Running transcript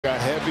A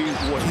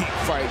heavyweight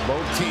fight,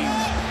 both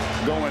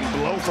teams going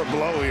blow for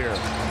blow here.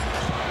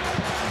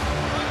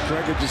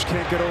 Gregor just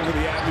can't get over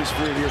the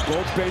atmosphere here.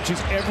 Both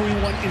benches,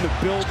 everyone in the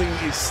building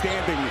is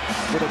standing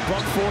with a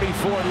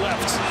 $1:44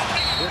 left.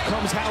 Here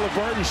comes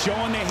Halliburton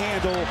showing the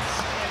handle.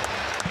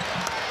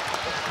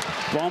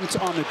 Bumped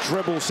on the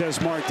dribble,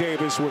 says Mark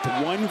Davis, with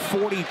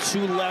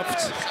 1:42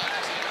 left.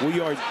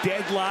 We are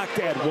deadlocked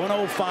at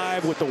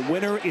 105 with the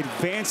winner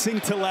advancing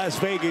to Las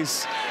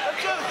Vegas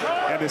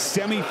and the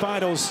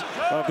semifinals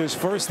of this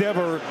first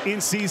ever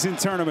in-season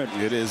tournament.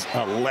 It is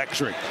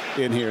electric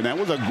in here. And that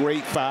was a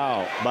great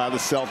foul by the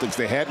Celtics.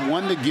 They had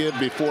one to give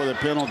before the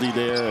penalty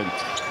there, and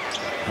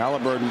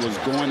Halliburton was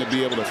going to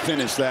be able to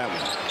finish that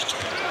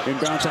one.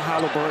 Inbound to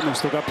Halliburton.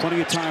 Still got plenty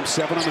of time.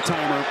 7 on the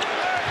timer.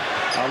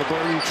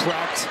 Halliburton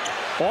tracked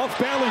off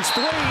balance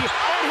 3, and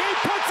he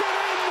puts it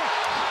in,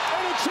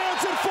 and a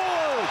chance at 4.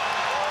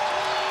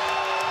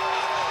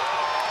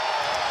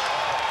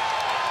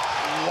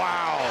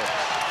 Wow.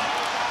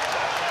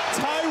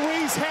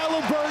 Tyrese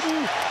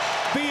Halliburton,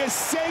 the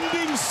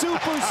ascending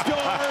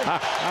superstar.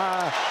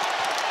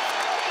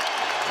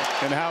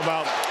 And how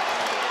about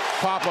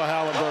Papa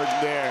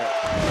Halliburton there?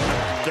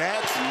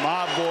 That's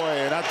my boy.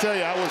 And I tell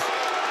you,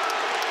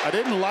 I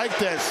didn't like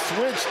that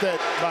switch that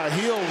by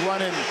Hill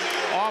running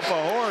off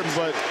of Horton,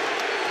 but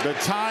the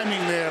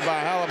timing there by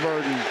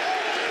Halliburton.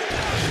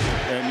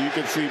 And you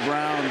can see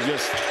Brown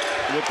just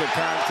with the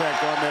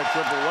contact on that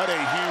triple. What a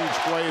huge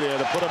play there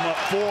to put him up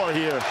 4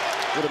 here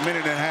with a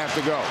minute and a half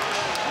to go.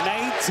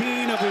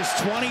 19 of his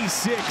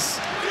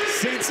 26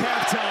 since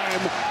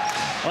halftime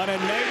on a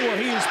night where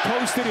he has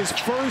posted his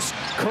first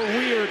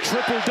career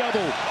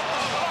triple-double.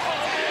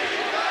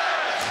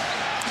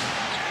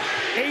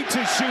 8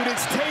 to shoot,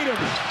 it's Tatum.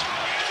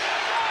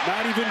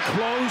 Not even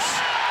close.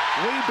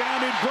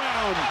 Rebounded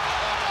Brown.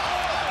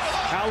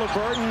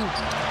 Halliburton,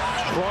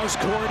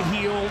 cross-court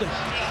Healed.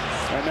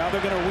 And now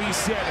they're going to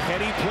reset.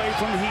 Heady play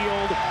from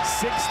Healed.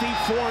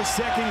 64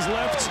 seconds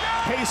left.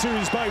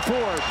 Pacers by 4.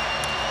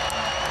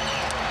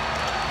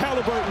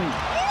 Halliburton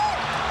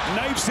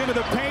knifes into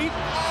the paint,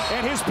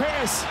 and his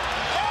pass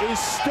is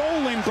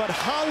stolen, but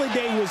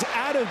Holiday was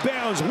out of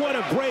bounds. What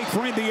a break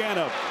for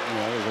Indiana.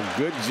 Yeah, it was a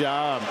good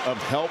job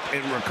of help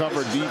and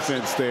recover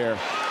defense there.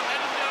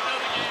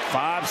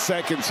 5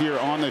 seconds here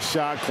on the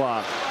shot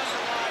clock.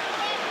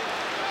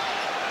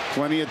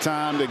 Plenty of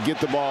time to get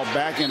the ball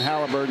back in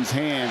Halliburton's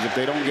hands if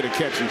they don't get a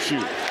catch and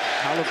shoot.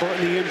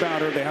 Halliburton, the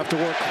inbounder. They have to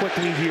work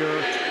quickly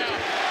here.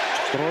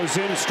 Throws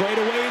in straight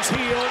away. It's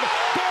Healed.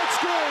 That's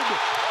good.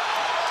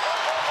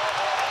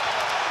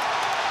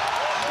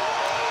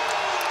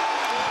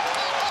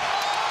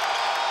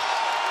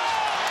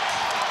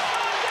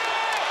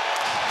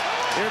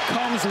 Here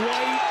comes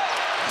White.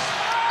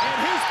 And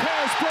his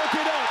pass broke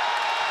it up.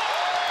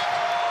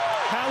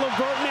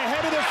 Halliburton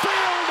ahead of the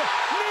field.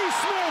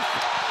 Naismith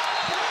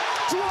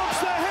drops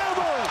the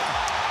hammer.